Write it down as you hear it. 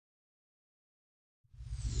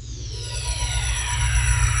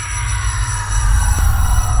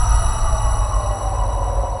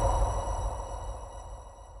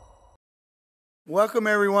Welcome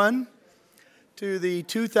everyone to the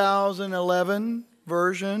 2011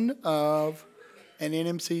 version of an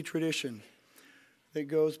NMC tradition that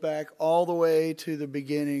goes back all the way to the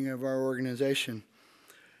beginning of our organization.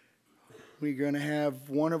 We're going to have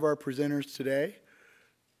one of our presenters today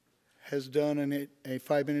has done a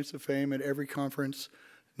 5 minutes of fame at every conference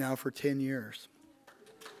now for 10 years.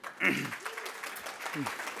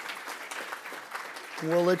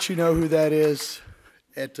 We'll let you know who that is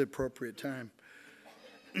at the appropriate time.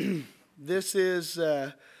 This is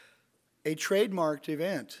a trademarked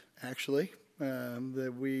event, actually.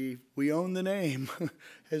 That we own the name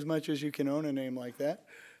as much as you can own a name like that.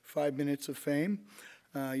 5 minutes of fame.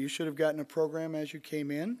 You should have gotten a program as you came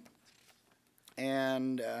in.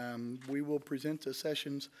 And we will present the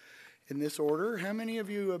sessions in this order. How many of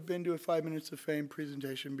you have been to a 5 minutes of fame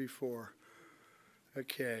presentation before?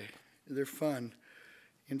 Okay, they're fun.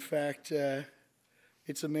 In fact,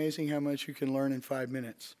 it's amazing how much you can learn in 5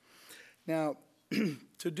 minutes. Now,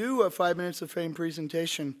 to do a 5 minutes of fame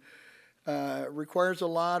presentation requires a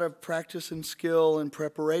lot of practice and skill and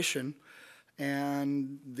preparation.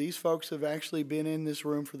 And these folks have actually been in this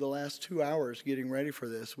room for the last 2 hours getting ready for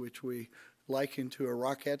this, which we liken to a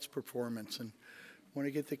Rockettes performance, and want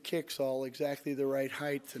to get the kicks all exactly the right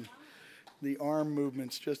height and the arm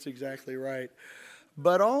movements just exactly right.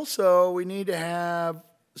 But also, we need to have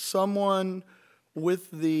someone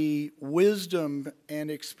with the wisdom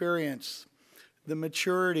and experience, the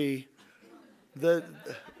maturity, the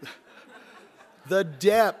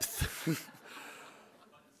depth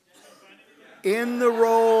in the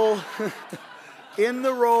role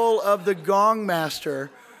of the gong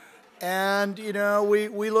master. And, you know,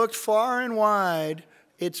 we looked far and wide.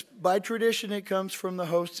 It's by tradition, it comes from the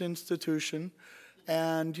host institution.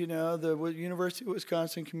 And, you know, the University of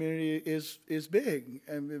Wisconsin community is big,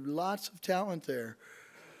 and lots of talent there.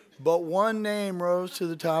 But one name rose to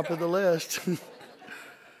the top of the list.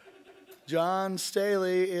 John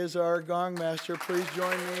Staley is our gong master. Please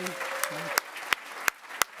join me.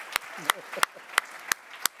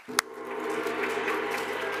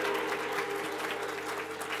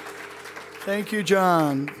 Thank you,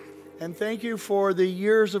 John. And thank you for the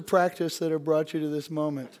years of practice that have brought you to this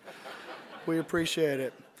moment. We appreciate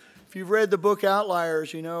it. If you've read the book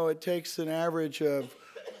Outliers, you know it takes an average of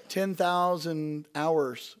 10,000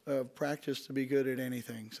 hours of practice to be good at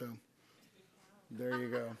anything. So there you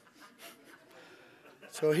go.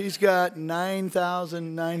 So he's got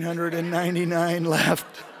 9,999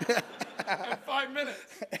 left. In 5 minutes.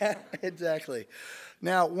 Exactly.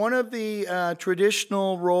 Now, one of the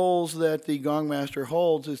traditional roles that the gong master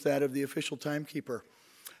holds is that of the official timekeeper.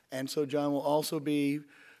 And so John will also be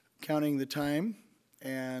counting the time.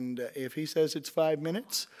 And if he says it's 5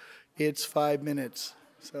 minutes, it's 5 minutes.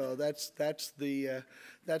 So that's the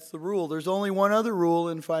rule. There's only one other rule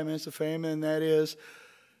in 5 minutes of fame, and that is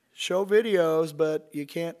show videos, but you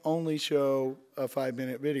can't only show a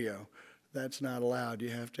 5-minute video. That's not allowed.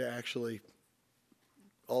 You have to actually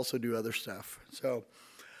also do other stuff. So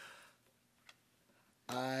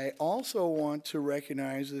I also want to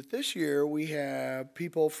recognize that this year we have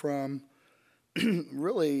people from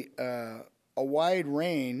really a wide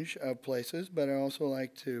range of places, but I also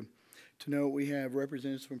like to note we have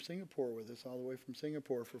representatives from Singapore with us, all the way from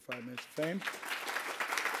Singapore for 5 minutes of fame.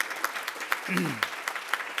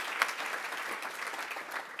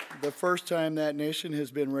 The first time that nation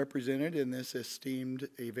has been represented in this esteemed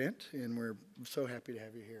event, and we're so happy to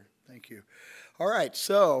have you here. Thank you. All right,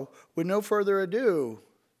 so with no further ado,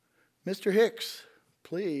 Mr. Hicks,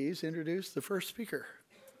 please introduce the first speaker.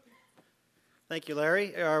 Thank you,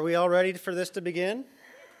 Larry. Are we all ready for this to begin?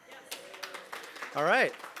 Yes. All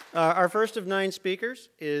right. Our first of 9 speakers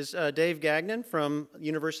is Dave Gagnon from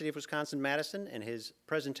University of Wisconsin-Madison, and his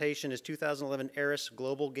presentation is 2011 ARIS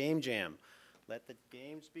Global Game Jam. Let the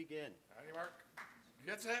games begin. Ready, Mark? You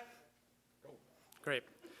get set? Go. Great.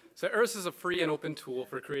 So ARIS is a free and open tool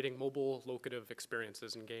for creating mobile locative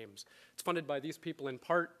experiences in games. It's funded by these people in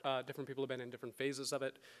part. Different people have been in different phases of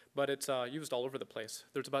it, but it's used all over the place.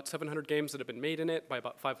 There's about 700 games that have been made in it by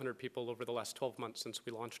about 500 people over the last 12 months since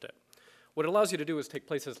we launched it. What it allows you to do is take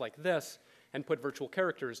places like this and put virtual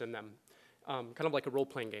characters in them, kind of like a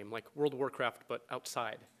role-playing game, like World of Warcraft, but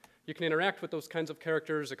outside. You can interact with those kinds of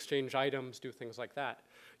characters, exchange items, do things like that.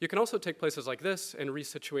 You can also take places like this and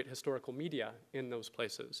resituate historical media in those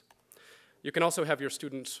places. You can also have your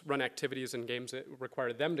students run activities in games that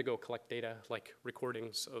require them to go collect data, like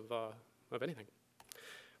recordings of anything.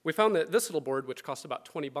 We found that this little board, which costs about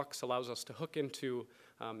 20 bucks, allows us to hook into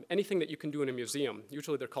anything that you can do in a museum.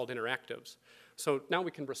 Usually they're called interactives. So now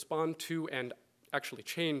we can respond to and actually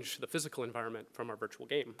change the physical environment from our virtual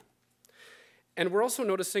game. And we're also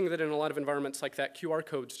noticing that in a lot of environments like that, QR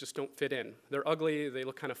codes just don't fit in. They're ugly, they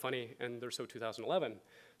look kind of funny, and they're so 2011.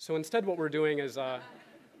 So instead what we're doing is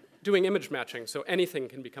doing image matching, so anything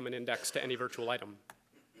can become an index to any virtual item.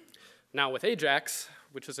 Now with Ajax,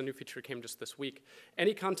 which is a new feature that came just this week,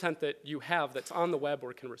 any content that you have that's on the web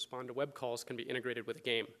or can respond to web calls can be integrated with a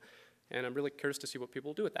game. And I'm really curious to see what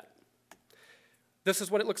people do with that. This is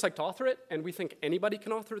what it looks like to author it, and we think anybody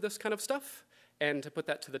can author this kind of stuff. And to put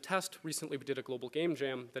that to the test, recently we did a global game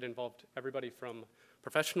jam that involved everybody from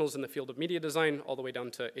professionals in the field of media design all the way down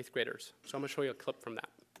to 8th graders. So I'm going to show you a clip from that.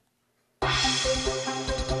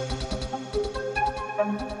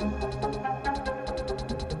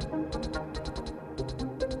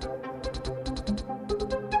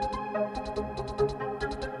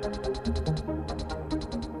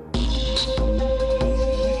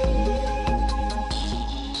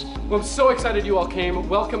 Well, I'm so excited you all came.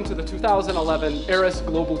 Welcome to the 2011 ARIS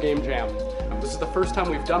Global Game Jam. This is the first time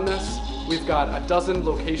we've done this. We've got a dozen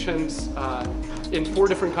locations in 4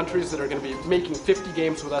 different countries that are going to be making 50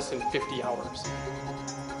 games with us in 50 hours.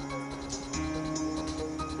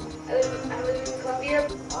 I live in Colombia.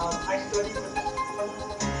 I studied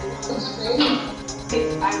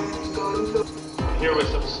I'm going to here with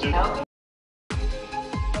some students.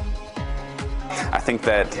 I think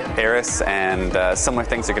that ARIS and similar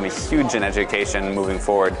things are going to be huge in education moving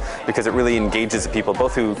forward because it really engages the people,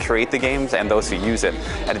 both who create the games and those who use it,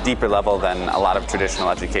 at a deeper level than a lot of traditional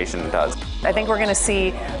education does. I think we're going to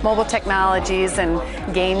see mobile technologies and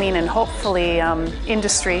gaming and hopefully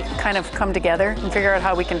industry kind of come together and figure out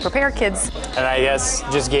how we can prepare kids. And I guess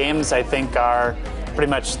just games, I think, are pretty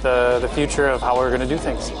much the future of how we're going to do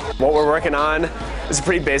things. What we're working on is a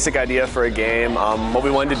pretty basic idea for a game. What we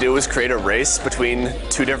wanted to do was create a race between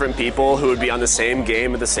 2 different people who would be on the same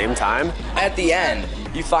game at the same time. At the end,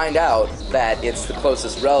 you find out that it's the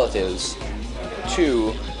closest relatives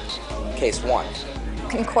to case 1.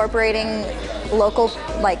 Incorporating local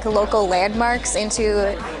landmarks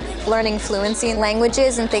into learning fluency in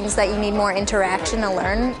languages and things that you need more interaction to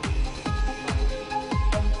learn.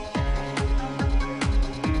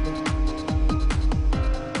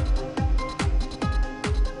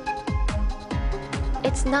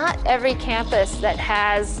 It's not every campus that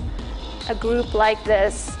has a group like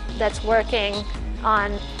this that's working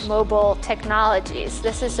on mobile technologies.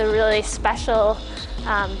 This is a really special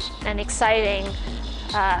and exciting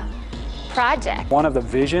project. One of the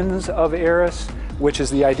visions of ARIS, which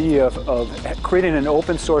is the idea of creating an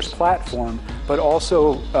open source platform, but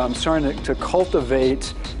also starting to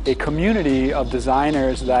cultivate a community of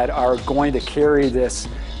designers that are going to carry this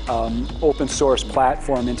open source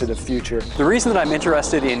platform into the future. The reason that I'm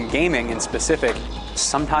interested in gaming in specific,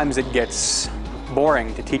 sometimes it gets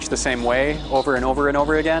boring to teach the same way over and over and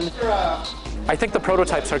over again. I think the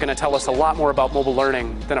prototypes are going to tell us a lot more about mobile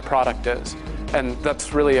learning than a product is. And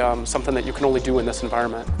that's really something that you can only do in this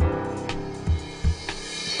environment.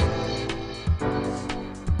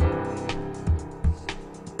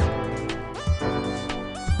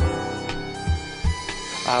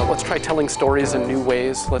 Let's try telling stories in new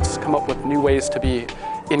ways. Let's come up with new ways to be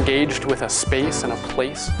engaged with a space and a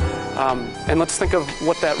place. And let's think of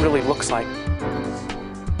what that really looks like.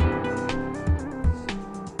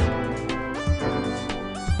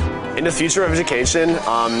 In the future of education,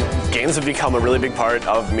 games have become a really big part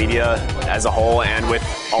of media as a whole, and with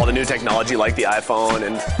all the new technology like the iPhone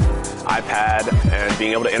and iPad and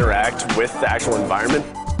being able to interact with the actual environment.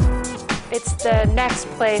 It's the next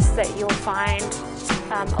place that you'll find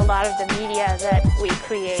a lot of the media that we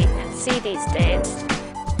create and see these days.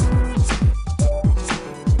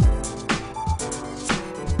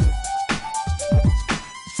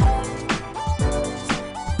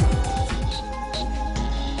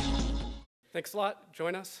 Thanks a lot.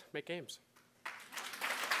 Join us. Make games.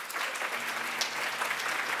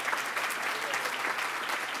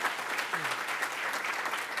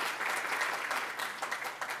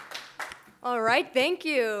 All right, thank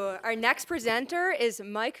you. Our next presenter is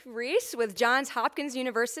Mike Reese with Johns Hopkins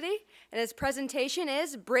University, and his presentation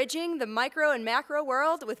is Bridging the Micro and Macro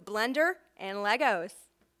World with Blender and Legos.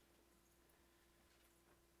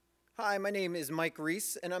 Hi, my name is Mike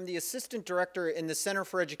Reese, and I'm the Assistant Director in the Center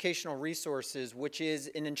for Educational Resources, which is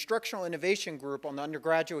an instructional innovation group on the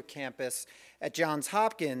undergraduate campus at Johns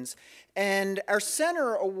Hopkins. And our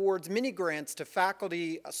center awards mini grants to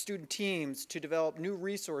faculty, student teams to develop new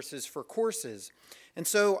resources for courses. And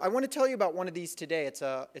so I want to tell you about one of these today. It's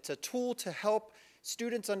a tool to help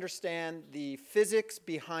students understand the physics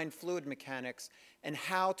behind fluid mechanics and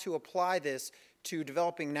how to apply this to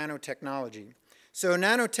developing nanotechnology. So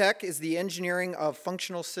nanotech is the engineering of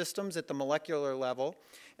functional systems at the molecular level,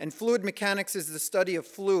 and fluid mechanics is the study of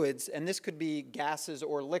fluids, and this could be gases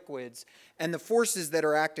or liquids, and the forces that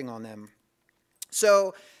are acting on them.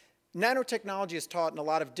 So nanotechnology is taught in a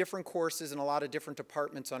lot of different courses and a lot of different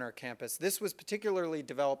departments on our campus. This was particularly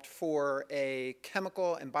developed for a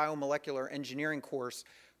chemical and biomolecular engineering course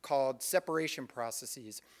called separation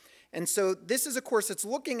processes. And so this is a course that's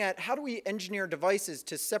looking at how do we engineer devices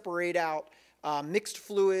to separate out mixed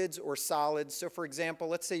fluids or solids. So for example,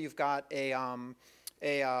 let's say you've got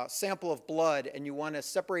a sample of blood and you want to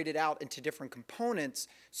separate it out into different components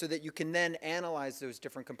so that you can then analyze those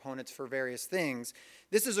different components for various things.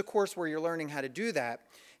 This is a course where you're learning how to do that.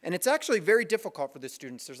 And it's actually very difficult for the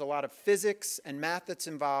students. There's a lot of physics and math that's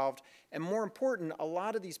involved. And more important, a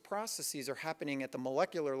lot of these processes are happening at the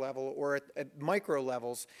molecular level or at micro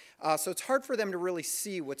levels. So it's hard for them to really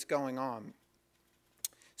see what's going on.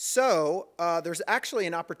 So there's actually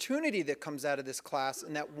an opportunity that comes out of this class,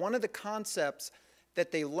 in that one of the concepts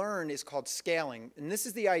that they learn is called scaling. And this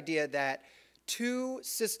is the idea that two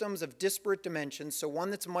systems of disparate dimensions, so one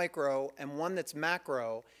that's micro and one that's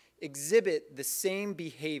macro, exhibit the same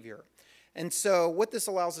behavior. And so what this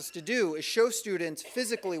allows us to do is show students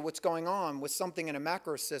physically what's going on with something in a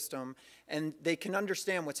macro system, and they can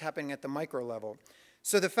understand what's happening at the micro level.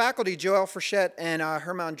 So the faculty, Joël Frechette and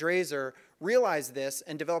Herman Drazer, realized this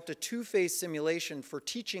and developed a two-phase simulation for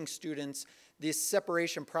teaching students this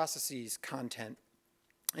separation processes content.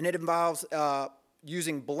 And it involves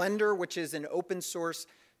using Blender, which is an open source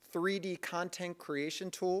 3D content creation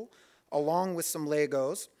tool, along with some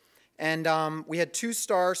Legos. And we had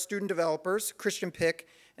two-star student developers, Christian Pick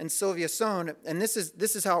and Sylvia Sohn, and this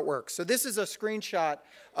is how it works. So this is a screenshot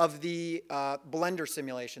of the Blender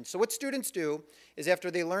simulation. So what students do is, after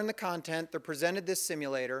they learn the content, they're presented this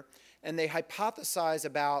simulator, and they hypothesize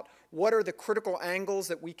about what are the critical angles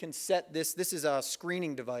that we can set this. This is a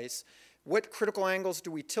screening device. What critical angles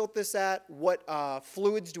do we tilt this at? What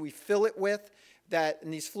fluids do we fill it with?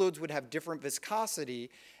 And these fluids would have different viscosity.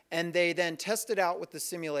 And they then test it out with the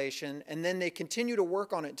simulation, and then they continue to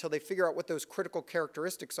work on it until they figure out what those critical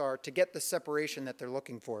characteristics are to get the separation that they're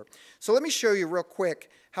looking for. So let me show you real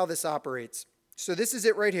quick how this operates. So this is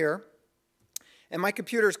it right here. And my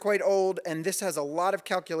computer is quite old, and this has a lot of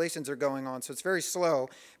calculations that are going on, so it's very slow.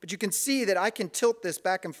 But you can see that I can tilt this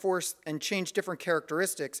back and forth and change different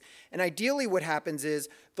characteristics. And ideally what happens is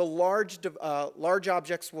the large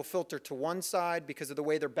objects will filter to one side because of the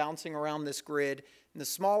way they're bouncing around this grid, and the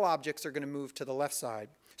small objects are going to move to the left side.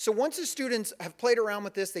 So once the students have played around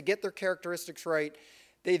with this, they get their characteristics right,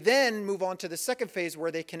 they then move on to the second phase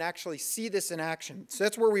where they can actually see this in action. So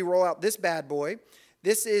that's where we roll out this bad boy.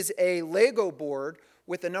 This is a Lego board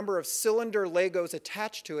with a number of cylinder Legos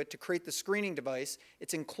attached to it to create the screening device.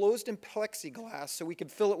 It's enclosed in plexiglass, so we can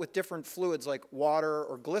fill it with different fluids like water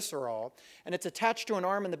or glycerol. And it's attached to an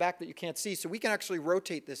arm in the back that you can't see, so we can actually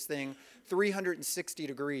rotate this thing 360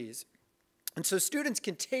 degrees. And so students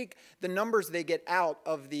can take the numbers they get out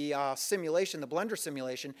of the simulation, the Blender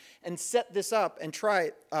simulation, and set this up and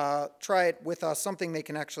try it with something they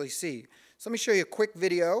can actually see. So let me show you a quick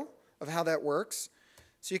video of how that works.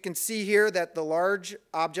 So you can see here that the large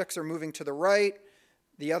objects are moving to the right,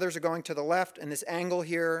 the others are going to the left, and this angle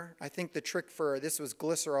here, I think the trick for this was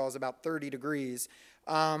glycerol, is about 30 degrees,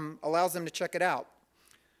 allows them to check it out.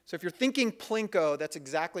 So if you're thinking Plinko, that's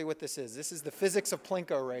exactly what this is. This is the physics of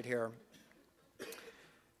Plinko right here.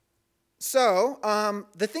 So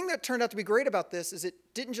the thing that turned out to be great about this is it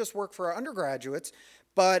didn't just work for our undergraduates,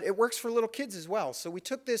 but it works for little kids as well. So we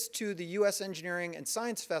took this to the U.S. Engineering and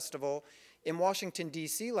Science Festival in Washington,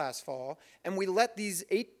 D.C. last fall, and we let these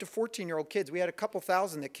 8 to 14-year-old kids, we had a couple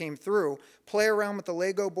thousand that came through, play around with the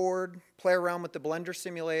Lego board, play around with the Blender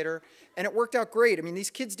simulator, and it worked out great. I mean, these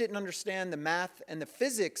kids didn't understand the math and the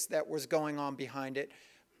physics that was going on behind it,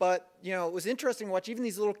 but you know, it was interesting to watch even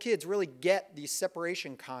these little kids really get these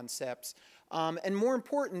separation concepts. And more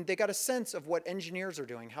important, they got a sense of what engineers are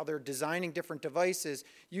doing, how they're designing different devices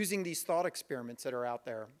using these thought experiments that are out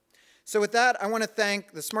there. So with that, I want to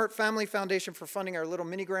thank the Smart Family Foundation for funding our little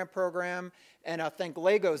mini grant program, and thank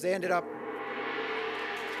Legos. They ended up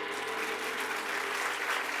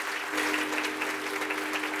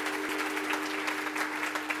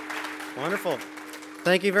wonderful.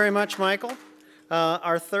 Thank you very much, Michael.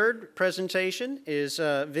 Our third presentation is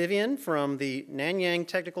Vivian from the Nanyang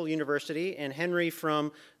Technical University and Henry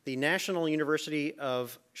from the National University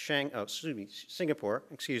of Singapore,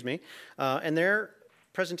 and their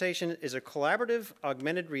presentation is a collaborative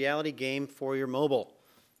augmented reality game for your mobile.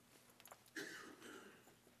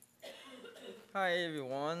 Hi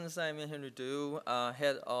everyone, I'm Henry Du,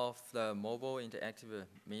 head of the Mobile Interactive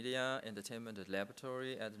Media Entertainment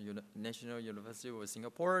Laboratory at the National University of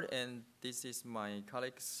Singapore, and this is my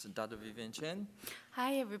colleague, Dr. Vivian Chen.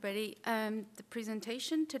 Hi everybody. The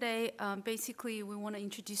presentation today, basically we want to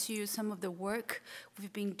introduce you some of the work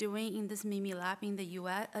we've been doing in this Mimi Lab in the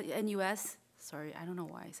US. Sorry, I don't know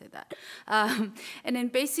why I said that. And then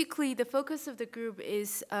basically the focus of the group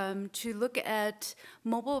is to look at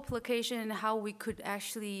mobile application and how we could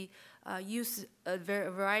actually use a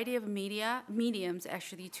variety of mediums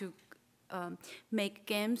actually to make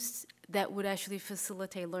games that would actually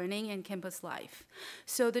facilitate learning and campus life.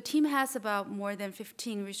 So the team has about more than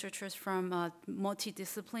 15 researchers from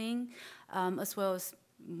multidiscipline as well as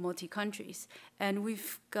multi-countries. And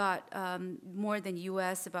we've got more than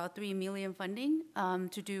US, about $3 million funding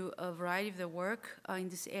to do a variety of the work in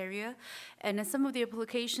this area. And then some of the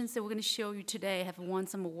applications that we're going to show you today have won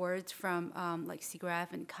some awards from like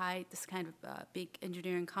SIGGRAPH and KITE, this kind of big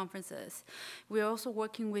engineering conferences. We're also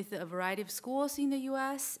working with a variety of schools in the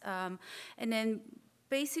US. And then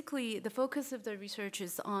basically, the focus of the research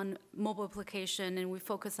is on mobile application, and we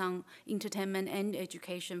focus on entertainment and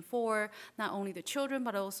education for not only the children,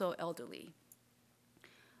 but also elderly.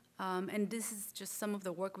 And this is just some of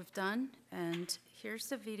the work we've done. And here's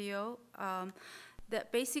the video.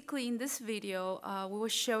 That basically, in this video, we will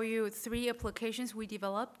show you 3 applications we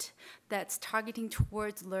developed that's targeting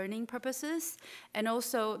towards learning purposes. And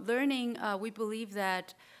also learning, we believe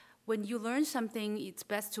that when you learn something, it's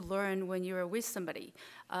best to learn when you're with somebody,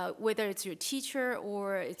 whether it's your teacher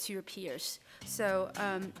or it's your peers. So,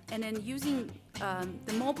 and then using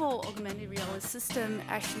the mobile augmented reality system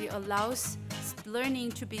actually allows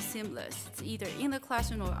learning to be seamless. It's either in the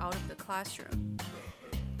classroom or out of the classroom.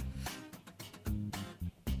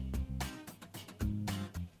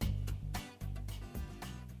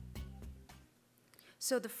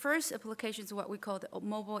 So the first application is what we call the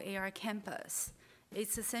mobile AR campus.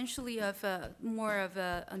 It's essentially more of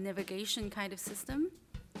a navigation kind of system.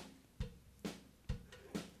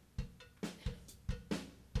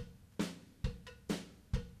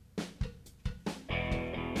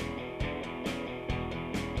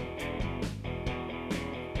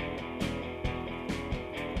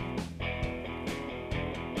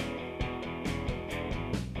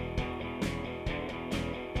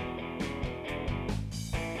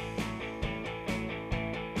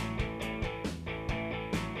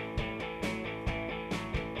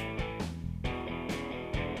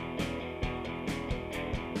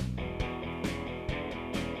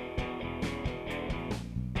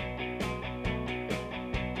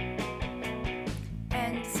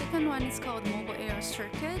 One is called Mobile AR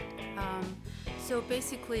Circuit. So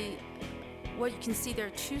basically, what you can see, there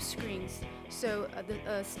are 2 screens. So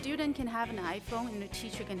the student can have an iPhone and the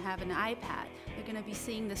teacher can have an iPad. They're going to be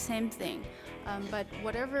seeing the same thing. But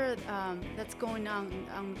whatever that's going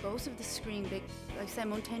on both of the screen, they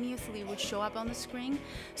simultaneously would show up on the screen.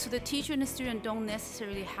 So the teacher and the student don't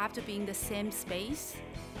necessarily have to be in the same space.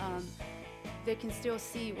 They can still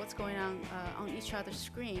see what's going on each other's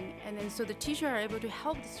screen. And then so the teacher are able to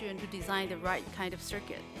help the student to design the right kind of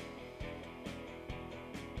circuit.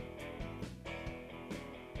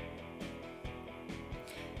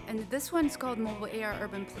 And this one is called Mobile AR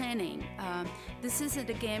Urban Planning. This is a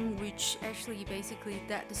game which actually basically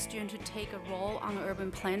that the student to take a role on an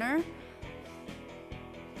urban planner.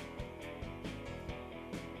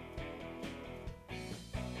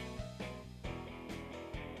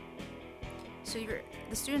 So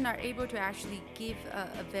the students are able to actually give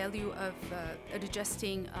a value of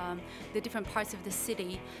adjusting the different parts of the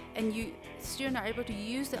city, and students are able to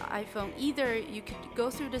use the iPhone. Either you could go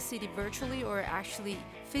through the city virtually or actually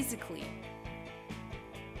physically.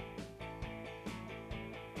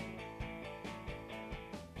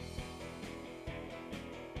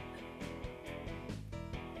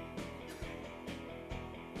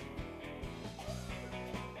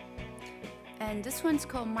 And this one's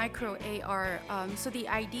called Micro AR. So the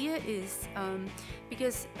idea is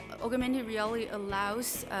because augmented reality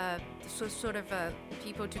allows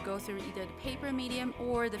people to go through either the paper medium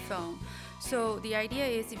or the phone. So the idea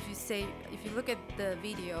is if you look at the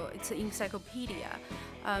video, it's an encyclopedia.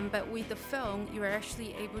 But with the phone, you are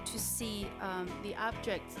actually able to see the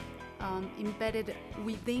object embedded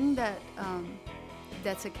within that,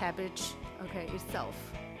 that's a cabbage, okay, itself.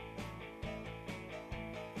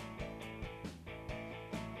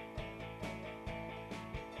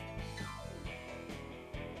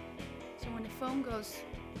 When the phone goes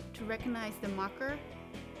to recognize the marker,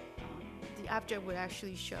 the object will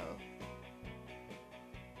actually show.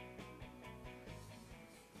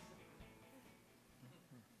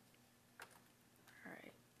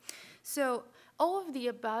 So all of the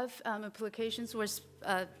above applications was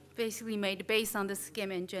basically made based on this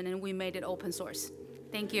game engine, and we made it open source.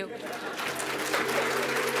 Thank you.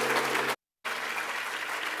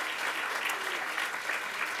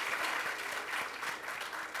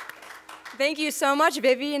 Thank you so much,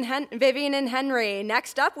 Vivian and Henry.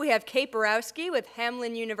 Next up, we have Kate Borowski with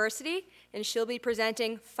Hamlin University, and she'll be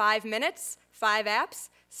presenting 5 minutes, 5 apps,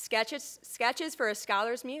 sketches for a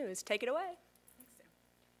scholar's muse. Take it away.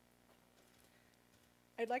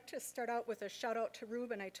 I'd like to start out with a shout out to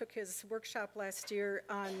Ruben. I took his workshop last year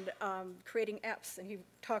on creating apps, and he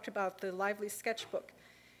talked about the Lively sketchbook.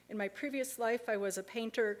 In my previous life, I was a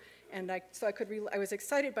painter, and I was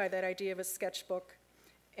excited by that idea of a sketchbook.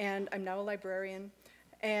 And I'm now a librarian,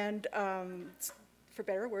 and for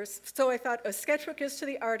better or worse. So I thought a sketchbook is to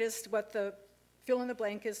the artist what the fill in the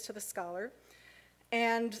blank is to the scholar.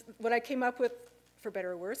 And what I came up with, for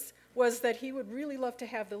better or worse, was that he would really love to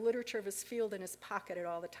have the literature of his field in his pocket at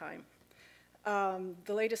all the time.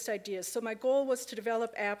 The latest ideas. So my goal was to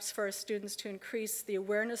develop apps for our students to increase the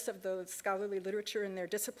awareness of the scholarly literature in their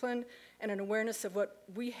discipline and an awareness of what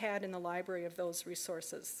we had in the library of those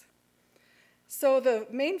resources. So the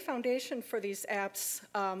main foundation for these apps,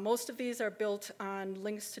 most of these are built on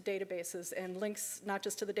links to databases, and links not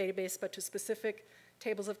just to the database, but to specific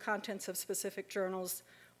tables of contents of specific journals,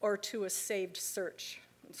 or to a saved search,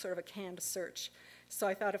 sort of a canned search. So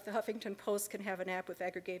I thought if the Huffington Post can have an app with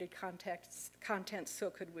aggregated content, so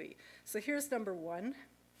could we. So here's number 1.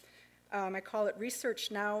 I call it Research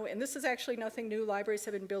Now, and this is actually nothing new. Libraries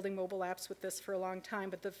have been building mobile apps with this for a long time,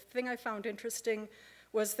 but the thing I found interesting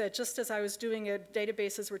was that just as I was doing it,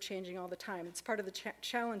 databases were changing all the time. It's part of the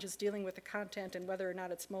challenge is dealing with the content and whether or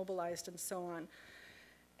not it's mobilized and so on.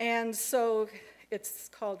 And so it's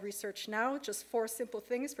called Research Now, just 4 simple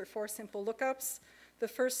things for 4 simple lookups. The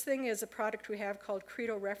first thing is a product we have called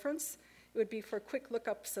Credo Reference. It would be for quick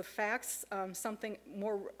lookups of facts, something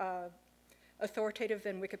more authoritative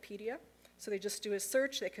than Wikipedia. So they just do a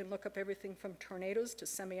search. They can look up everything from tornadoes to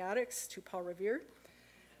semiotics to Paul Revere.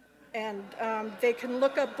 And they can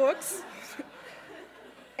look up books.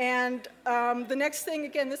 And the next thing,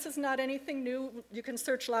 again, this is not anything new. You can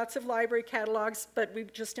search lots of library catalogs, but we're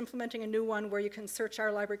just implementing a new one where you can search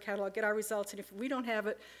our library catalog, get our results, and if we don't have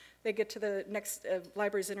it, they get to the next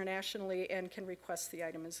libraries internationally and can request the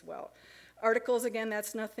item as well. Articles, again,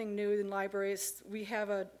 that's nothing new in libraries. We have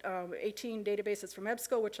 18 databases from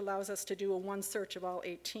EBSCO, which allows us to do a one search of all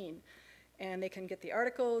 18. And they can get the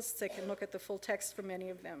articles, they can look at the full text from any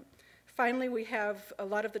of them. Finally, we have a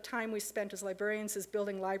lot of the time we spent as librarians is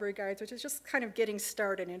building library guides, which is just kind of getting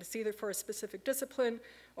started, and it's either for a specific discipline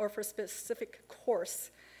or for a specific course.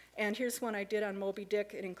 And here's one I did on Moby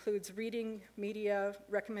Dick. It includes reading, media,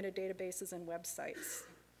 recommended databases, and websites.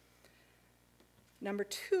 Number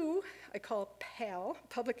 2, I call PAL,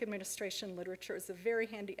 Public Administration Literature. It's a very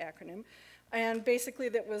handy acronym. And basically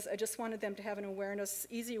that was, I just wanted them to have an awareness,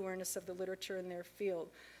 easy awareness of the literature in their field.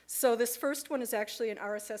 So this first one is actually an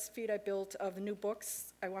RSS feed I built of new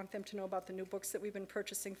books. I want them to know about the new books that we've been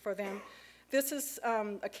purchasing for them. This is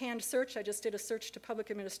a canned search. I just did a search to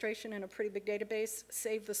public administration in a pretty big database,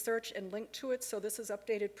 saved the search and linked to it. So this is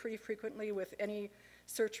updated pretty frequently with any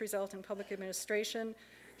search result in public administration.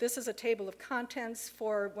 This is a table of contents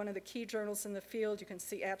for one of the key journals in the field. You can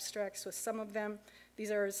see abstracts with some of them. These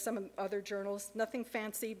are some other journals, nothing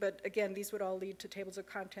fancy, but again, these would all lead to tables of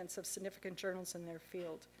contents of significant journals in their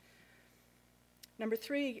field. Number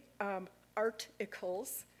 3,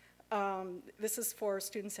 articles. This is for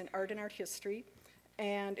students in art and art history,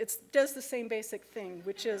 and it does the same basic thing,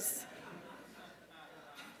 which is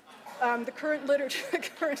the current literature,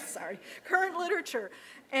 current literature.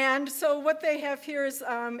 And so what they have here is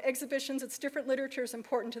exhibitions. It's different literature is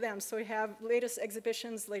important to them. So we have latest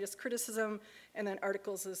exhibitions, latest criticism, and then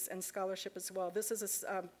articles and scholarship as well. This is,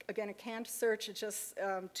 again, a canned search. It's just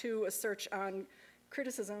to a search on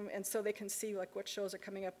criticism, and so they can see like what shows are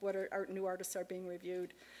coming up, what new artists are being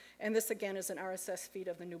reviewed. And this, again, is an RSS feed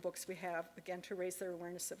of the new books we have, again, to raise their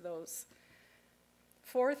awareness of those.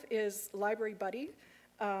 4th is Library Buddy.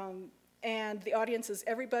 And the audience is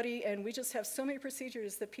everybody, and we just have so many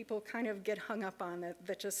procedures that people kind of get hung up on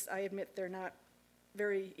that just, I admit, they're not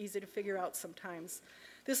very easy to figure out sometimes.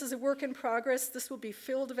 This is a work in progress. This will be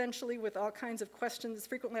filled eventually with all kinds of questions.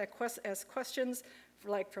 Frequently I ask questions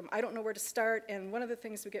like from I don't know where to start, and one of the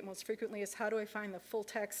things we get most frequently is how do I find the full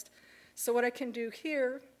text? So what I can do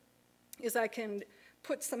here is I can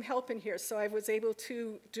put some help in here. So I was able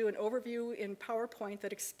to do an overview in PowerPoint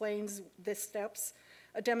that explains the steps,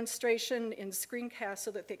 a demonstration in screencast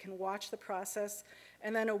so that they can watch the process,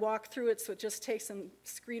 and then a walk through it, so it just takes them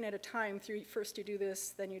screen at a time. First you do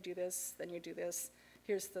this, then you do this, then you do this.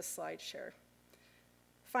 Here's the slide share.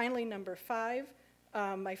 Finally, number 5,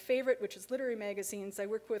 my favorite, which is literary magazines. I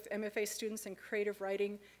work with MFA students in creative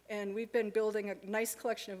writing, and we've been building a nice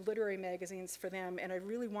collection of literary magazines for them, and I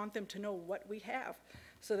really want them to know what we have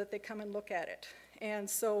so that they come and look at it. And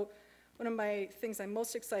so one of my things I'm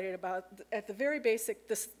most excited about, at the very basic,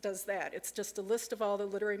 this does that. It's just a list of all the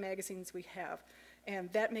literary magazines we have,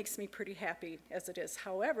 and that makes me pretty happy as it is.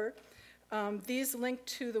 However, these link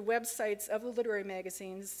to the websites of the literary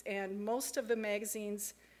magazines, and most of the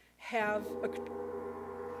magazines have a...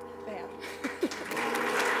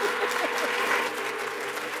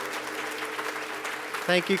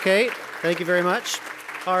 Thank you, Kate. Thank you very much.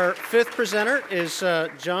 Our 5th presenter is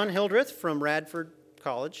John Hildreth from Radford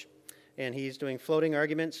College, and he's doing floating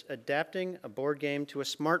arguments, adapting a board game to a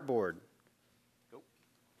smart board.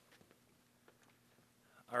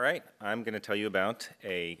 All right, I'm going to tell you about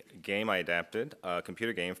a game I adapted, a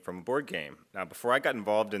computer game from a board game. Now, before I got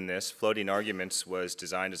involved in this, Floating Arguments was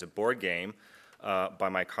designed as a board game by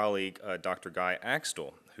my colleague, Dr. Guy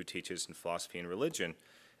Axtell, who teaches in philosophy and religion.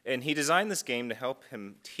 And he designed this game to help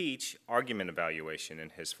him teach argument evaluation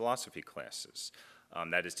in his philosophy classes.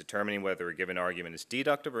 That is determining whether a given argument is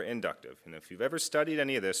deductive or inductive. And if you've ever studied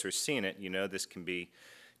any of this or seen it, you know this can be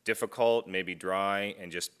difficult, maybe dry,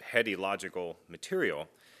 and just heady logical material.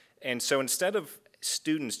 And so instead of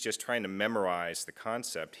students just trying to memorize the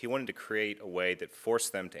concept, he wanted to create a way that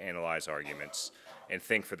forced them to analyze arguments and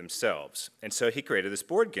think for themselves. And so he created this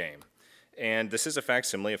board game. And this is a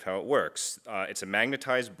facsimile of how it works. It's a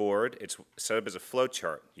magnetized board. It's set up as a flow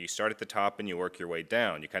chart. You start at the top and you work your way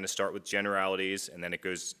down. You kind of start with generalities, and then it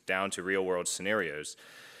goes down to real-world scenarios.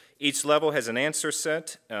 Each level has an answer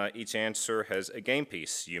set. Each answer has a game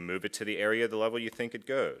piece. You move it to the area of the level you think it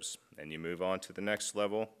goes, and you move on to the next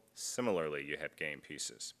level. Similarly, you have game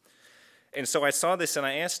pieces. And so I saw this and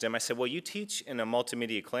I asked him, I said, well, you teach in a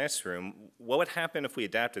multimedia classroom. What would happen if we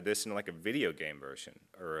adapted this into like a video game version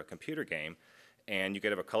or a computer game, and you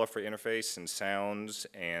could have a colorful interface and sounds,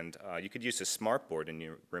 and you could use a smart board in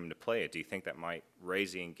your room to play it? Do you think that might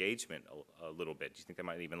raise the engagement a little bit? Do you think they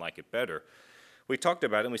might even like it better? We talked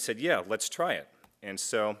about it and we said, yeah, let's try it. And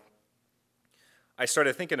so I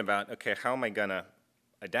started thinking about, okay, how am I going to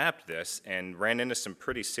adapt this, and ran into some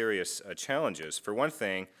pretty serious challenges. For one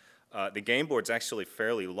thing, the game board's actually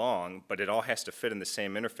fairly long, but it all has to fit in the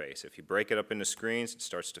same interface. If you break it up into screens, it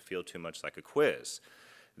starts to feel too much like a quiz.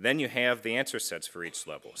 Then you have the answer sets for each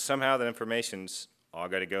level. Somehow that information's all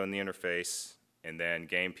got to go in the interface, and then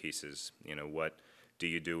game pieces, you know, what do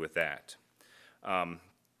you do with that?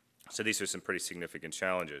 So these are some pretty significant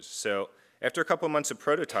challenges. So after a couple months of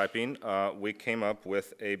prototyping, we came up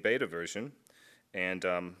with a beta version. And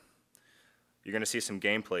you're going to see some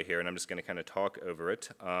gameplay here, and I'm just going to kind of talk over it.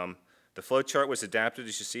 The flowchart was adapted,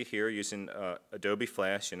 as you see here, using Adobe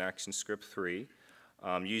Flash and ActionScript 3.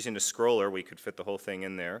 Using a scroller, we could fit the whole thing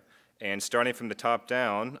in there. And starting from the top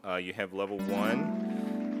down, you have level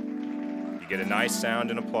 1. You get a nice sound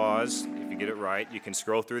and applause if you get it right. You can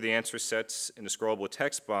scroll through the answer sets in a scrollable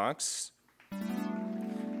text box.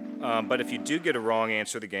 But if you do get a wrong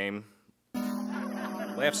answer, the game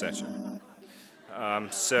laughs at you.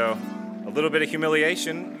 So a little bit of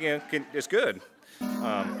humiliation, you know, is good.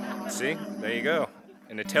 See, there you go.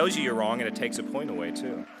 And it tells you you're wrong, and it takes a point away,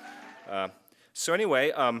 too. So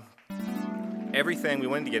anyway, we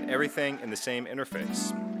wanted to get everything in the same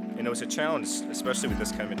interface. And it was a challenge, especially with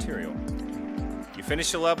this kind of material. You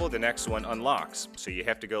finish a level, the next one unlocks. So you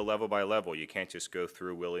have to go level by level. You can't just go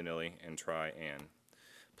through willy-nilly and try and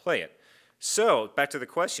play it. So, back to the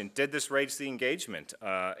question, did this raise the engagement?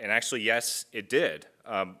 And actually, yes, it did.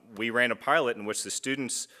 We ran a pilot in which the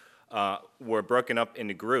students were broken up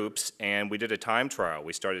into groups, and we did a time trial.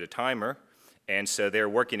 We started a timer, and so they were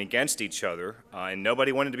working against each other, and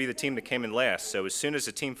nobody wanted to be the team that came in last. So as soon as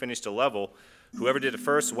the team finished a level, whoever did it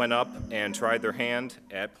first went up and tried their hand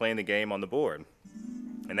at playing the game on the board.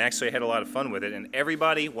 And they actually had a lot of fun with it, and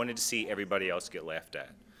everybody wanted to see everybody else get laughed at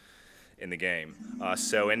in the game.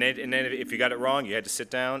 And then if you got it wrong, you had to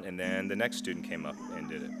sit down, and then the next student came up and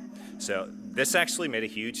did it. So this actually made a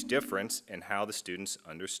huge difference in how the students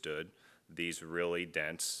understood these really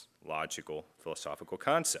dense, logical, philosophical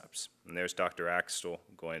concepts. And there's Dr. Axtell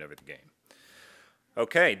going over the game.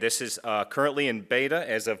 Okay, this is currently in beta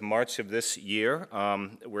as of March of this year.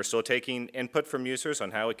 We're still taking input from users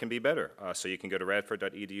on how it can be better. So you can go to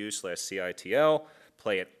radford.edu/CITL,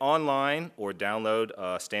 play it online, or download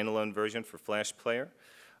a standalone version for Flash Player.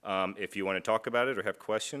 If you want to talk about it or have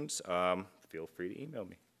questions, feel free to email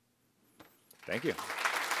me. Thank you.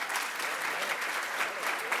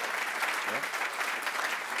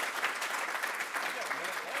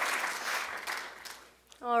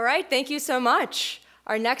 right, thank you so much.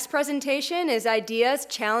 Our next presentation is Ideas,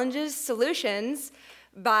 Challenges, Solutions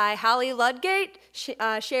by Holly Ludgate,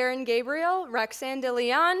 Sharon Gabriel, Roxanne De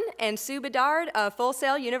Leon, and Sue Bedard of Full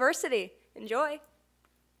Sail University. Enjoy.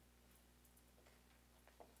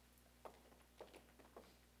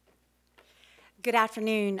 Good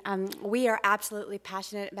afternoon. We are absolutely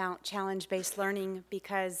passionate about challenge-based learning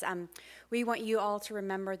because we want you all to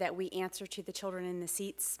remember that we answer to the children in the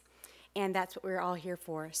seats, and that's what we're all here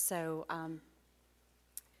for. So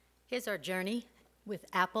here's our journey with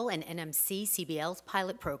Apple and NMC CBL's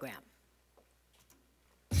pilot program.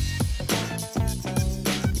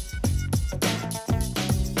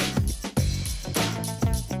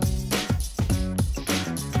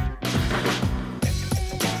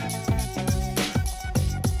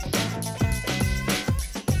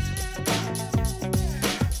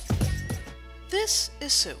 This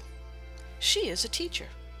is Sue. She is a teacher.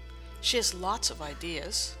 She has lots of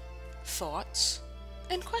ideas, thoughts,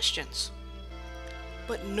 and questions.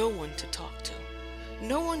 But no one to talk to,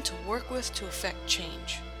 no one to work with to affect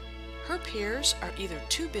change. Her peers are either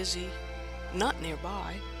too busy, not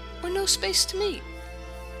nearby, or no space to meet.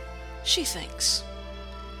 She thinks,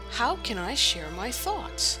 how can I share my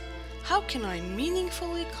thoughts? How can I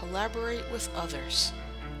meaningfully collaborate with others?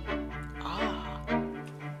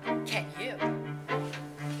 Can you?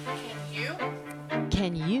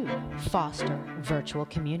 Can you foster virtual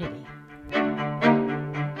community?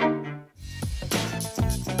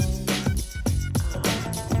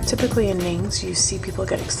 Typically in NINGS, you see people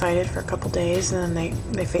get excited for a couple days and then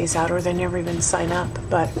they phase out or they never even sign up.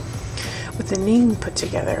 But with the NING put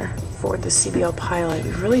together for the CBL pilot,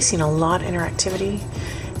 we've really seen a lot of interactivity,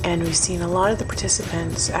 and we've seen a lot of the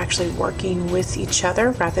participants actually working with each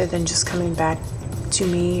other rather than just coming back to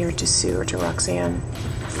me or to Sue or to Roxanne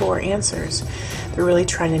for answers. They're really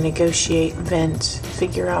trying to negotiate, vent,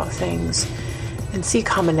 figure out things, and see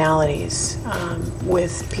commonalities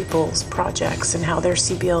with people's projects and how their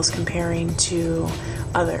CBL is comparing to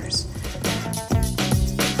others.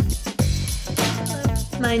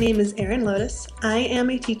 My name is Erin Lotus. I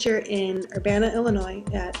am a teacher in Urbana, Illinois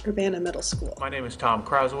at Urbana Middle School. My name is Tom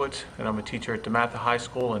Krasowitz, and I'm a teacher at DeMatha High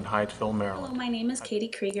School in Hyattsville, Maryland. Hello, my name is Katie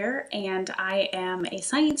Krieger, and I am a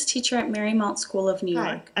science teacher at Marymount School of New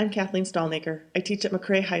York. Hi, I'm Kathleen Stallnaker. I teach at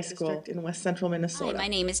McRae High School in West Central Minnesota. Hi, my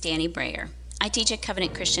name is Danny Breyer. I teach at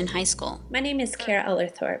Covenant Christian High School. My name is Kara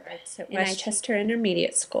Ellerthorpe at Westchester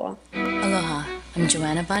Intermediate School. Aloha, I'm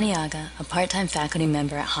Joanna Baniaga, a part-time faculty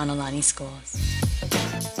member at Hanalani Schools.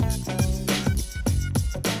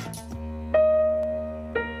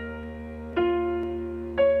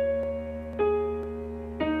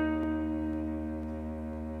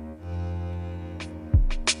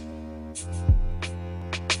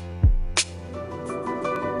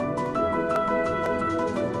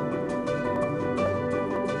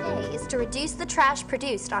 To reduce the trash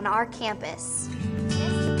produced on our campus.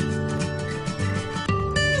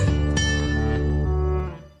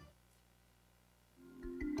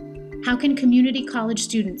 How can community college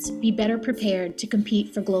students be better prepared to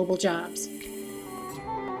compete for global jobs?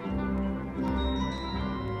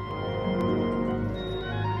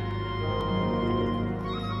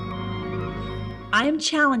 I am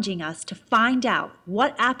challenging us to find out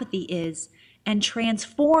what apathy is and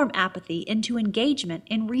transform apathy into engagement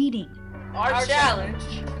in reading. Our challenge.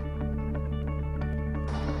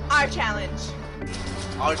 Our challenge.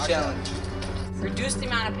 Our challenge. Reduce the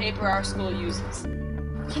amount of paper our school uses.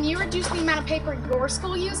 Can you reduce the amount of paper your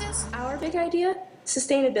school uses? Our big idea?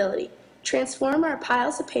 Sustainability. Transform our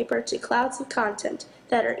piles of paper to clouds of content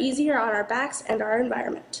that are easier on our backs and our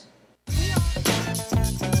environment.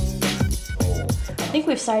 I think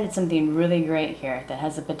we've started something really great here that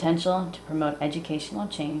has the potential to promote educational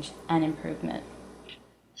change and improvement.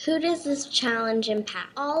 Who does this challenge impact?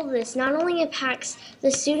 All of this not only impacts the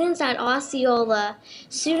students at Osceola,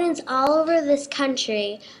 students all over this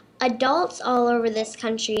country, adults all over this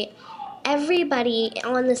country, everybody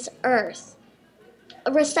on this earth.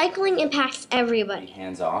 Recycling impacts everybody.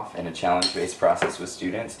 Hands off in a challenge-based process with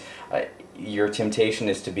students. Your temptation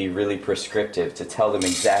is to be really prescriptive, to tell them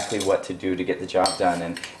exactly what to do to get the job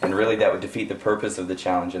done, and really that would defeat the purpose of the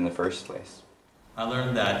challenge in the first place. I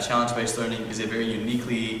learned that challenge-based learning is a very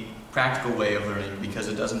uniquely practical way of learning because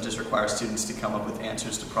it doesn't just require students to come up with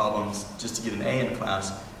answers to problems just to get an A in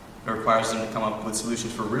class. It requires them to come up with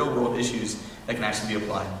solutions for real-world issues that can actually be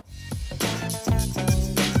applied.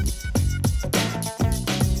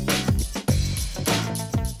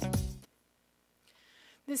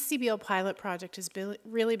 The This CBL pilot project has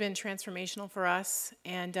really been transformational for us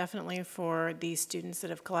and definitely for the students that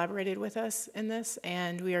have collaborated with us in this,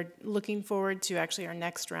 and we are looking forward to actually our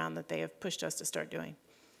next round that they have pushed us to start doing.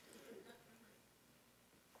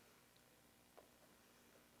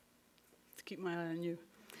 Let's keep my eye on you.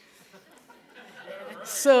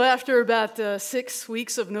 So after about 6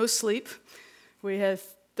 weeks of no sleep, we had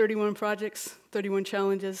 31 projects, 31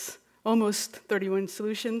 challenges, almost 31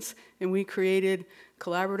 solutions, and we created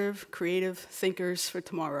collaborative, creative thinkers for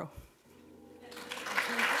tomorrow.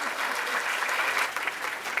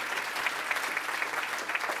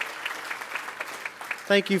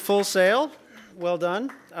 Thank you, Full Sail. Well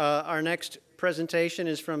done. Our next presentation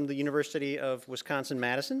is from the University of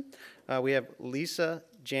Wisconsin-Madison. We have Lisa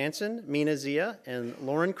Jansen, Mina Zia, and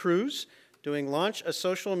Lauren Cruz doing Launch a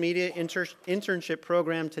Social Media Internship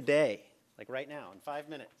Program Today, like right now, in 5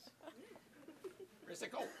 minutes. Where's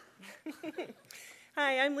it go?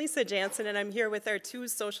 Hi, I'm Lisa Jansen, and I'm here with our 2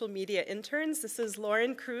 social media interns. This is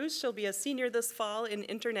Lauren Cruz. She'll be a senior this fall in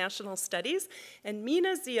international studies. And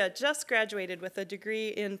Mina Zia just graduated with a degree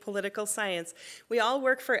in political science. We all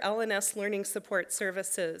work for L&S Learning Support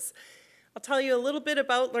Services. I'll tell you a little bit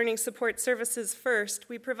about Learning Support Services first.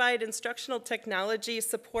 We provide instructional technology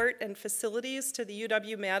support and facilities to the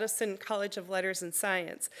UW-Madison College of Letters and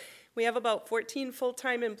Science. We have about 14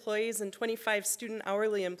 full-time employees and 25 student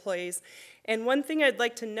hourly employees. And one thing I'd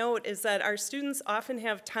like to note is that our students often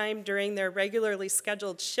have time during their regularly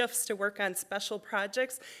scheduled shifts to work on special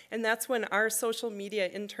projects, and that's when our social media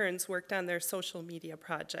interns worked on their social media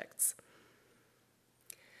projects.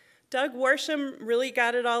 Doug Warsham really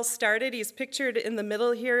got it all started. He's pictured in the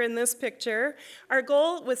middle here in this picture. Our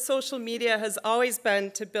goal with social media has always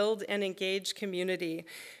been to build and engage community.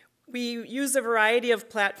 We use a variety of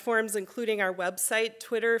platforms, including our website,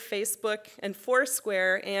 Twitter, Facebook, and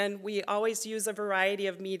Foursquare, and we always use a variety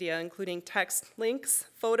of media, including text links,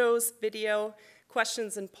 photos, video,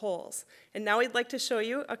 questions, and polls. And now I'd like to show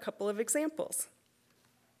you a couple of examples.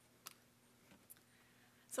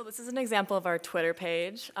 So this is an example of our Twitter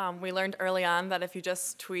page. We learned early on that if you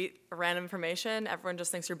just tweet random information, everyone just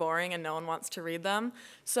thinks you're boring and no one wants to read them.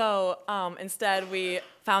 So instead, we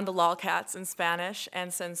found the lolcats in Spanish,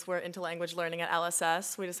 and since we're into language learning at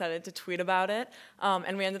LSS, we decided to tweet about it,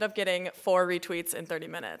 and we ended up getting 4 retweets in 30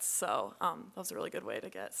 minutes. So that was a really good way to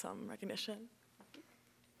get some recognition.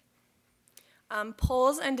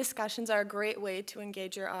 Polls and discussions are a great way to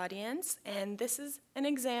engage your audience, and this is an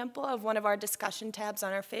example of one of our discussion tabs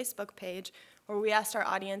on our Facebook page where we asked our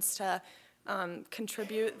audience to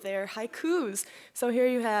contribute their haikus. So here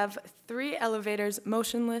you have 3 elevators,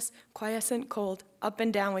 motionless, quiescent, cold, up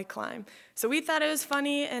and down we climb. So we thought it was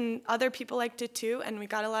funny, and other people liked it too, and we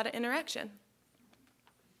got a lot of interaction.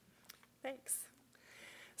 Thanks.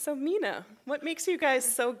 So Mina, what makes you guys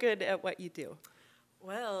so good at what you do?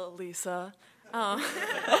 Well, Lisa, one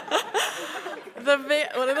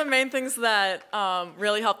of the main things that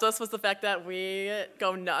really helped us was the fact that we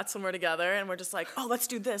go nuts when we're together, and we're just like, oh, let's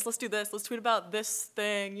do this, let's tweet about this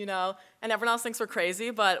thing, you know, and everyone else thinks we're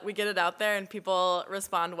crazy, but we get it out there, and people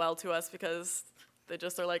respond well to us because they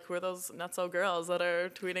just are like, who are those nutso girls that are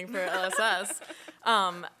tweeting for LSS?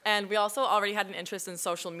 And we also already had an interest in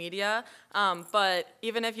social media, but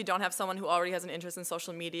even if you don't have someone who already has an interest in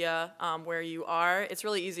social media where you are, it's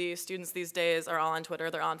really easy. Students these days are all on Twitter,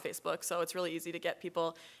 they're on Facebook, so it's really easy to get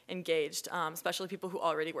people engaged, especially people who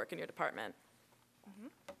already work in your department.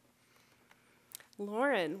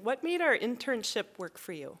 Lauren, what made our internship work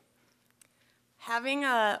for you? Having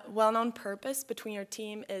a well-known purpose between your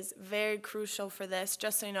team is very crucial for this,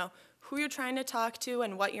 just so you know who you're trying to talk to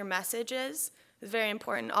and what your message is very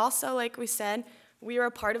important. Also, like we said, we are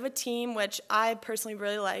a part of a team, which I personally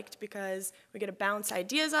really liked because we get to bounce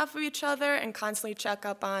ideas off of each other and constantly check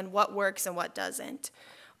up on what works and what doesn't.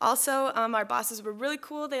 Also, our bosses were really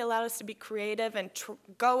cool. They allowed us to be creative and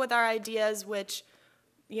go with our ideas, which,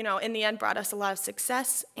 you know, in the end brought us a lot of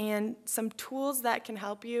success. And some tools that can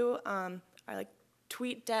help you are like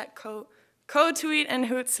TweetDeck, CoTweet, and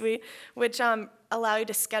Hootsuite, which allow you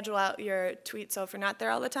to schedule out your tweets. So if you're not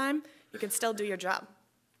there all the time, you can still do your job.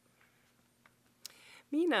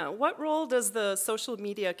 Mina, what role does the social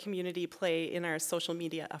media community play in our social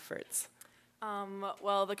media efforts?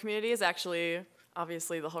 Well, the community is actually,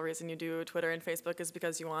 obviously, the whole reason you do Twitter and Facebook is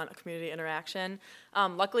because you want a community interaction.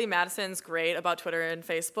 Luckily, Madison's great about Twitter and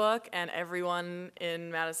Facebook, and everyone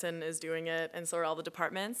in Madison is doing it, and so are all the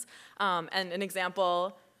departments. And an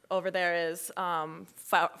example over there is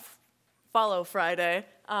Follow Friday,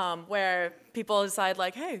 where people decide,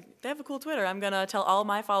 like, hey, they have a cool Twitter. I'm going to tell all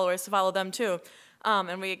my followers to follow them, too.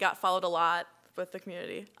 And we got followed a lot with the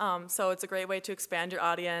community. So it's a great way to expand your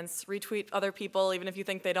audience, retweet other people, even if you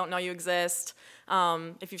think they don't know you exist.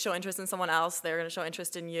 If you show interest in someone else, they're going to show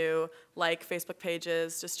interest in you. Like Facebook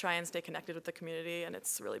pages, just try and stay connected with the community, and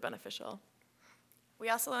it's really beneficial. We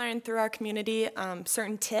also learned through our community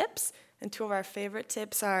certain tips, and two of our favorite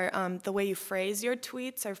tips are the way you phrase your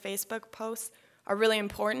tweets or Facebook posts are really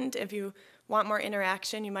important. If you want more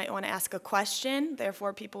interaction, you might want to ask a question,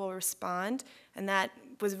 therefore people will respond, and that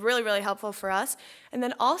was really, really helpful for us. And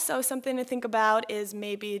then also something to think about is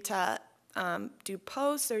maybe to do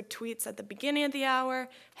posts or tweets at the beginning of the hour,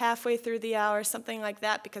 halfway through the hour, something like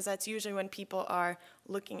that, because that's usually when people are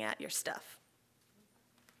looking at your stuff.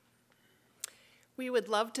 We would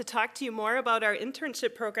love to talk to you more about our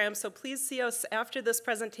internship program, so please see us after this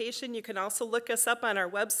presentation. You can also look us up on our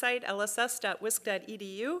website,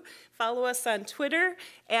 lss.wisc.edu. Follow us on Twitter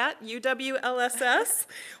at UWLSS,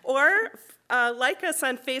 or like us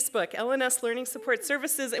on Facebook, LNS Learning Support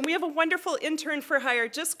Services. And we have a wonderful intern for hire,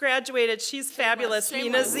 just graduated. She's fabulous,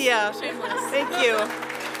 Mina Zia. Thank you.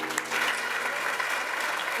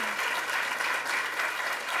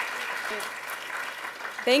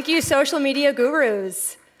 Thank you, social media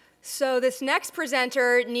gurus. So this next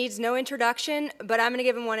presenter needs no introduction, but I'm going to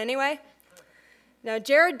give him one anyway. Now,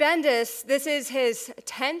 Jared Bendis, this is his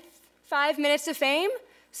 10th 5 minutes of fame.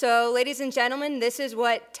 So, ladies and gentlemen, this is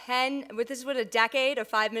what a decade of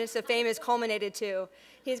 5 minutes of fame has culminated to.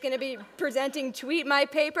 He's going to be presenting Tweet My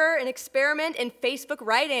Paper, an experiment in Facebook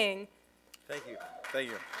writing. Thank you. Thank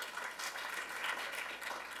you.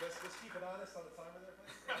 Let's keep it honest on the timer there,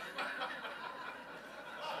 please.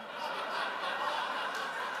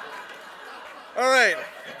 All right.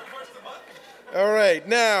 All right.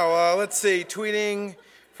 Now, let's see. Tweeting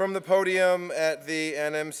from the podium at the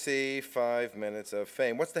NMC 5 minutes of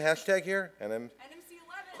fame. What's the hashtag here? NMC11.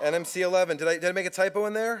 NMC11. Did I make a typo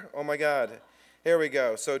in there? Oh, my God. Here we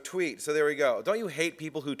go. So tweet. So there we go. Don't you hate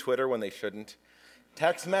people who Twitter when they shouldn't?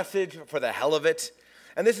 Text message for the hell of it.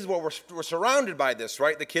 And this is what we're surrounded by this,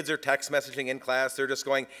 right? The kids are text messaging in class. They're just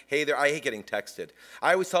going, hey, I hate getting texted.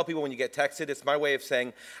 I always tell people when you get texted, it's my way of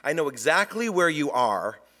saying, I know exactly where you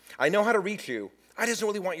are. I know how to reach you. I just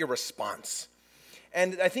really want your response.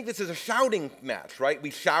 And I think this is a shouting match, right?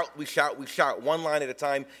 We shout, we shout, we shout, one line at a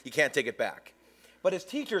time. You can't take it back. But as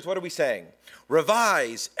teachers, what are we saying?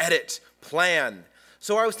 Revise, edit, plan.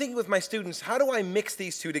 So I was thinking with my students, how do I mix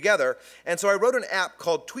these two together? And so I wrote an app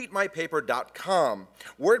called tweetmypaper.com.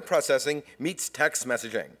 Word processing meets text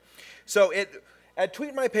messaging. So at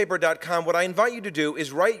tweetmypaper.com, what I invite you to do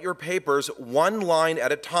is write your papers one line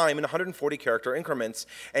at a time in 140 character increments,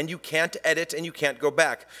 and you can't edit and you can't go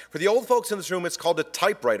back. For the old folks in this room, it's called a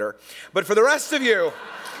typewriter. But for the rest of you,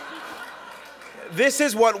 this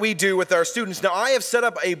is what we do with our students. Now, I have set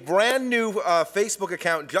up a brand new Facebook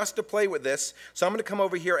account just to play with this. So I'm going to come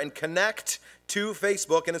over here and connect to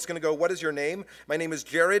Facebook, and it's going to go, what is your name? My name is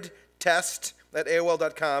Jared Test at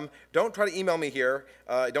AOL.com. Don't try to email me here.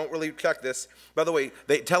 I don't really check this. By the way,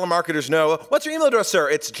 telemarketers know, what's your email address, sir?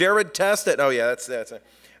 It's Jared Test at, oh yeah, that's it.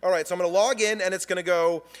 All right, so I'm going to log in, and it's going to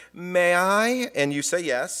go, may I? And you say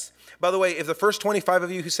yes. By the way, if the first 25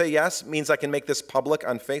 of you who say yes means I can make this public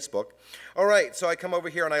on Facebook. All right, so I come over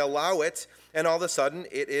here and I allow it, and all of a sudden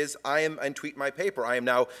it is, I am in Tweet My Paper. I am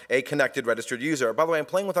now a connected registered user. By the way, I'm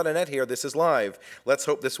playing without a net here. This is live. Let's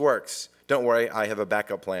hope this works. Don't worry, I have a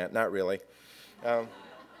backup plan. Not really. How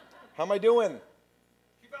am I doing?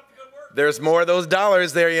 Keep up the good work. There's more of those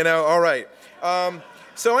dollars there, you know. All right.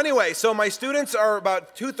 So anyway, so my students are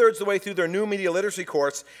about 2/3 the way through their new media literacy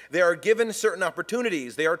course. They are given certain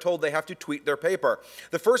opportunities. They are told they have to tweet their paper.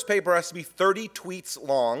 The first paper has to be 30 tweets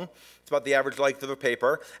long. It's about the average length of a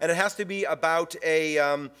paper. And it has to be about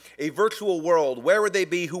a virtual world. Where would they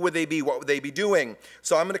be? Who would they be? What would they be doing?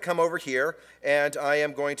 So I'm going to come over here, and I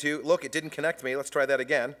am going to, look, it didn't connect me. Let's try that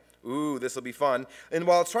again. Ooh, this will be fun. And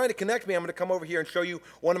while it's trying to connect me, I'm going to come over here and show you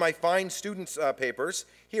one of my fine students' papers.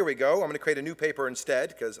 Here we go. I'm going to create a new paper instead,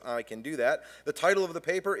 because I can do that. The title of the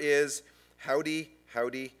paper is Howdy,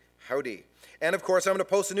 Howdy, Howdy. And of course, I'm going to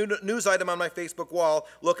post a new news item on my Facebook wall.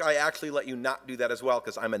 Look, I actually let you not do that as well,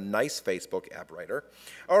 because I'm a nice Facebook app writer.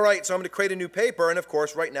 All right, so I'm going to create a new paper, and of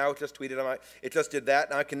course, right now, it just tweeted on it just did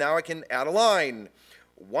that. Now I can add a line.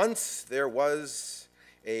 Once there was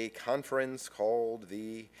a conference called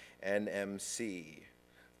the NMC.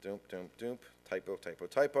 Doop, doop, doop. Typo, typo,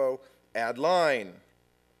 typo. Add line.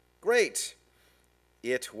 Great.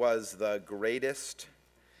 It was the greatest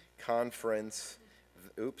conference,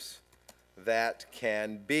 that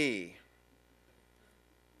can be.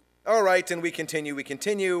 All right, and we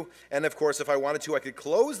continue. And of course, if I wanted to, I could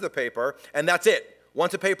close the paper, and that's it.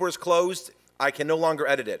 Once a paper is closed, I can no longer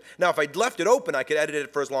edit it. Now, if I'd left it open, I could edit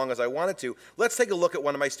it for as long as I wanted to. Let's take a look at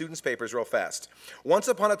one of my students' papers real fast. Once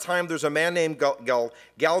upon a time, there's a man named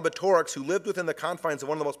Galbatorix who lived within the confines of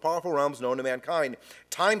one of the most powerful realms known to mankind.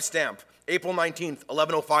 Timestamp, April 19th,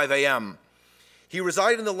 11:05 a.m. He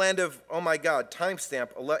resided in the land of, oh my God, timestamp,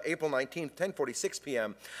 April 19th, 10:46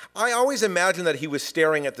 p.m. I always imagined that he was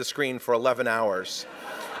staring at the screen for 11 hours.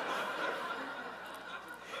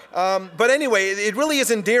 But anyway, it really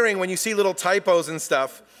is endearing when you see little typos and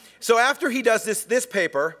stuff. So after he does this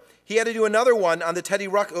paper, he had to do another one on the Teddy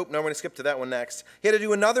Ruxpin. Oh, no, I'm going to skip to that one next. He had to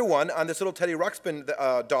do another one on this little Teddy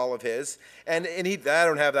Ruxpin doll of his, and I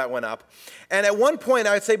don't have that one up. And at one point,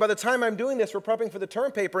 I'd say by the time I'm doing this, we're prepping for the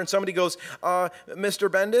term paper, and somebody goes, Mr.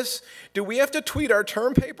 Bendis, do we have to tweet our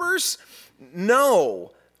term papers?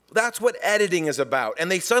 No. That's what editing is about.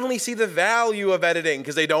 And they suddenly see the value of editing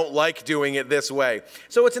because they don't like doing it this way.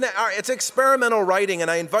 So it's experimental writing,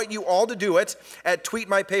 and I invite you all to do it at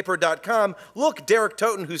tweetmypaper.com. Look, Derek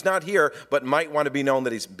Toten, who's not here, but might want to be known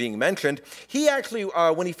that he's being mentioned, he actually,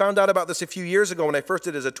 when he found out about this a few years ago when I first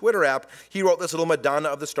did it as a Twitter app, he wrote this little Madonna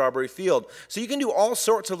of the Strawberry Field. So you can do all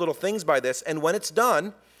sorts of little things by this, and when it's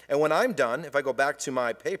done, and when I'm done, if I go back to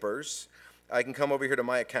my papers, I can come over here to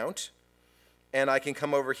my account, and I can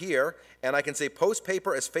come over here, and I can say post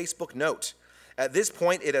paper as Facebook note. At this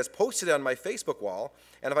point, it has posted on my Facebook wall,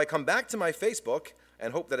 and if I come back to my Facebook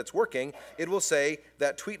and hope that it's working, it will say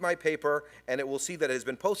that tweet my paper, and it will see that it has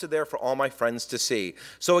been posted there for all my friends to see.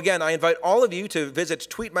 So again, I invite all of you to visit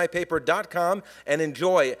tweetmypaper.com and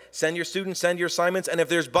enjoy. Send your students, send your assignments, and if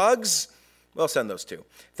there's bugs, well, send those too.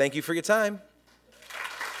 Thank you for your time.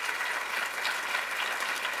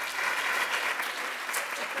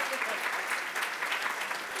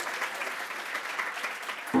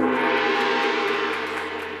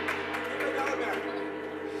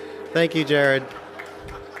 Thank you, Jared.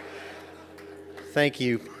 Thank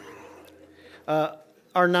you.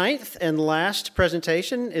 Our ninth and last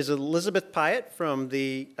presentation is Elizabeth Pyatt from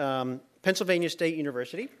the Pennsylvania State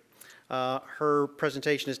University. Her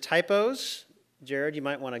presentation is Typos. Jared, you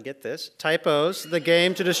might want to get this. Typos, the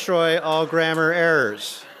game to destroy all grammar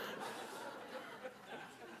errors.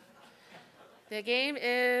 The game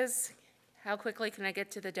is how quickly can I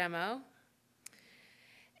get to the demo?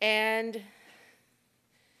 And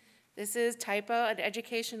this is Typo, an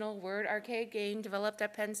educational word arcade game developed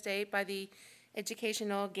at Penn State by the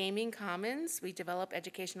Educational Gaming Commons. We develop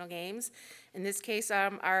educational games. In this case,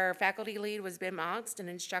 our faculty lead was Bim Ongst, an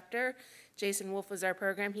instructor. Jason Wolf was our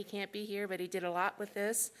program. He can't be here, but he did a lot with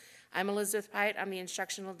this. I'm Elizabeth Pyatt. I'm the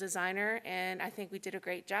instructional designer, and I think we did a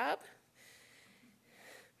great job.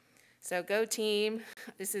 So go team.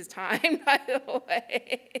 This is time, by the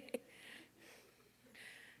way.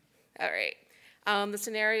 All right. The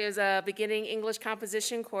scenario is a beginning English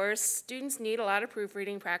composition course. Students need a lot of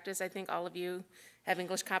proofreading practice. I think all of you have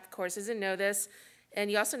English comp courses and know this. And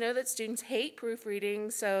you also know that students hate proofreading,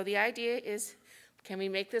 so the idea is, can we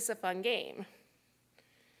make this a fun game?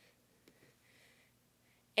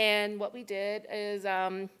 And what we did is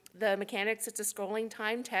the mechanics, it's a scrolling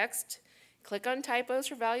time text. Click on typos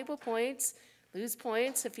for valuable points, lose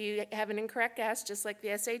points if you have an incorrect guess, just like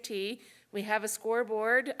the SAT. We have a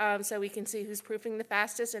scoreboard so we can see who's proofing the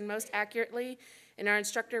fastest and most accurately. And our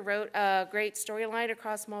instructor wrote a great storyline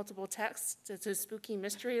across multiple texts. It's a spooky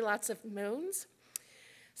mystery, lots of moons.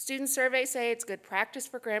 Student surveys say it's good practice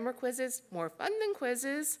for grammar quizzes, more fun than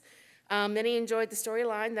quizzes. Many enjoyed the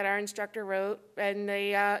storyline that our instructor wrote. And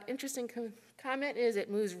the interesting comment is it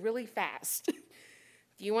moves really fast.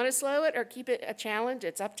 If you want to slow it or keep it a challenge,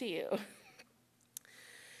 it's up to you.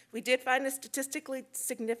 We did find a statistically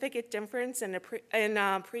significant difference in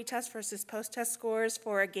pre-test versus post-test scores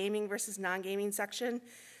for a gaming versus non-gaming section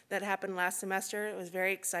that happened last semester. It was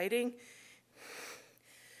very exciting.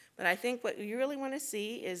 But I think what you really want to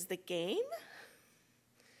see is the game.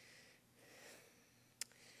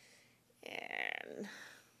 And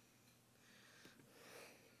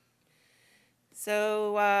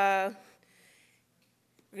so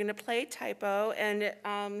we're going to play Typo, and it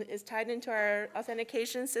is tied into our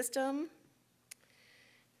authentication system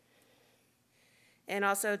and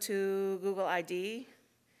also to Google ID.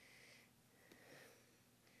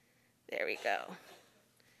 There we go.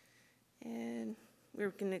 And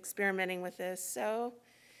we're experimenting with this. So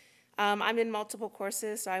I'm in multiple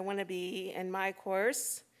courses, so I want to be in my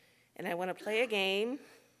course, and I want to play a game.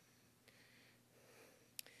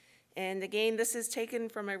 And the game, this is taken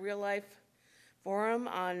from a real-life forum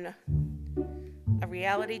on a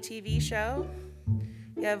reality TV show.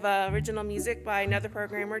 You have original music by another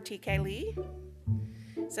programmer, TK Lee.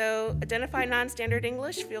 So identify non-standard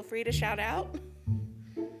English, feel free to shout out.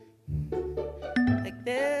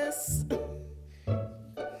 this,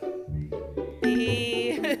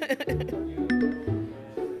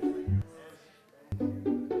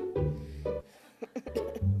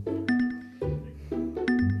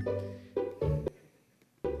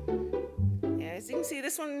 yeah, as you can see,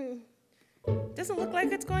 this one doesn't look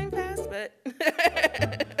like it's going fast, but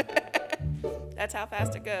that's how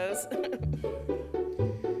fast it goes.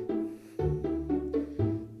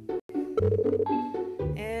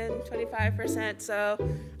 And 25%, so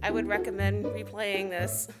I would recommend replaying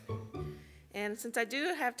this. And since I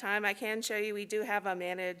do have time, I can show you we do have a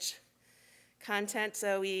manage content,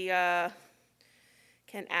 so we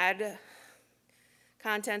can add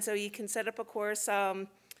content, so you can set up a course.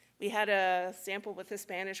 We had a sample with the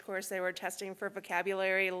Spanish course. They were testing for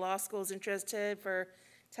vocabulary. Law school's interested for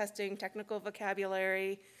testing technical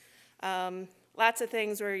vocabulary. Lots of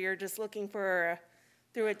things where you're just looking for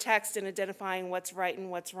through a text and identifying what's right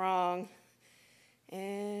and what's wrong.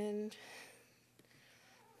 And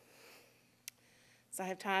so I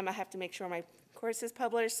have time. I have to make sure my course is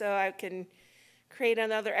published so I can create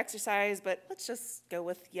another exercise, but let's just go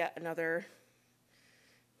with yet another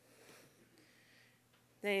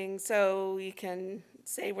thing. So you can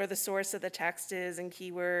say where the source of the text is and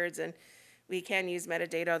keywords, and we can use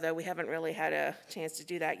metadata, though we haven't really had a chance to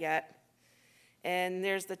do that yet. And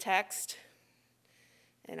there's the text.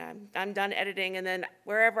 And I'm done editing, and then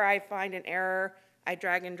wherever I find an error, I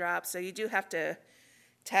drag and drop. So you do have to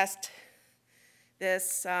test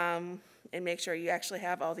this and make sure you actually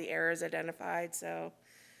have all the errors identified. So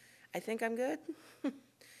I think I'm good.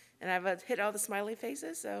 And I've hit all the smiley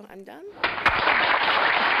faces, so I'm done.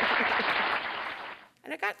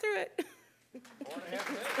 And I got through it.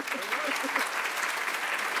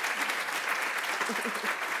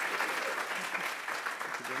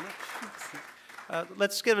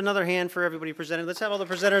 Let's give another hand for everybody presenting. Let's have all the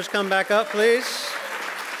presenters come back up, please.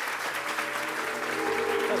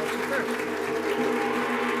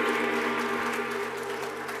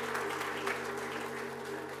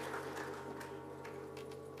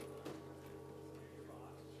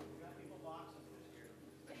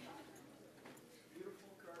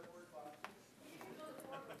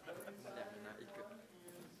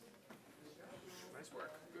 Nice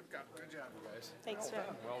work. Good job, you guys. Thanks, Well Jeff.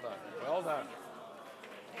 done. Well done. Well done.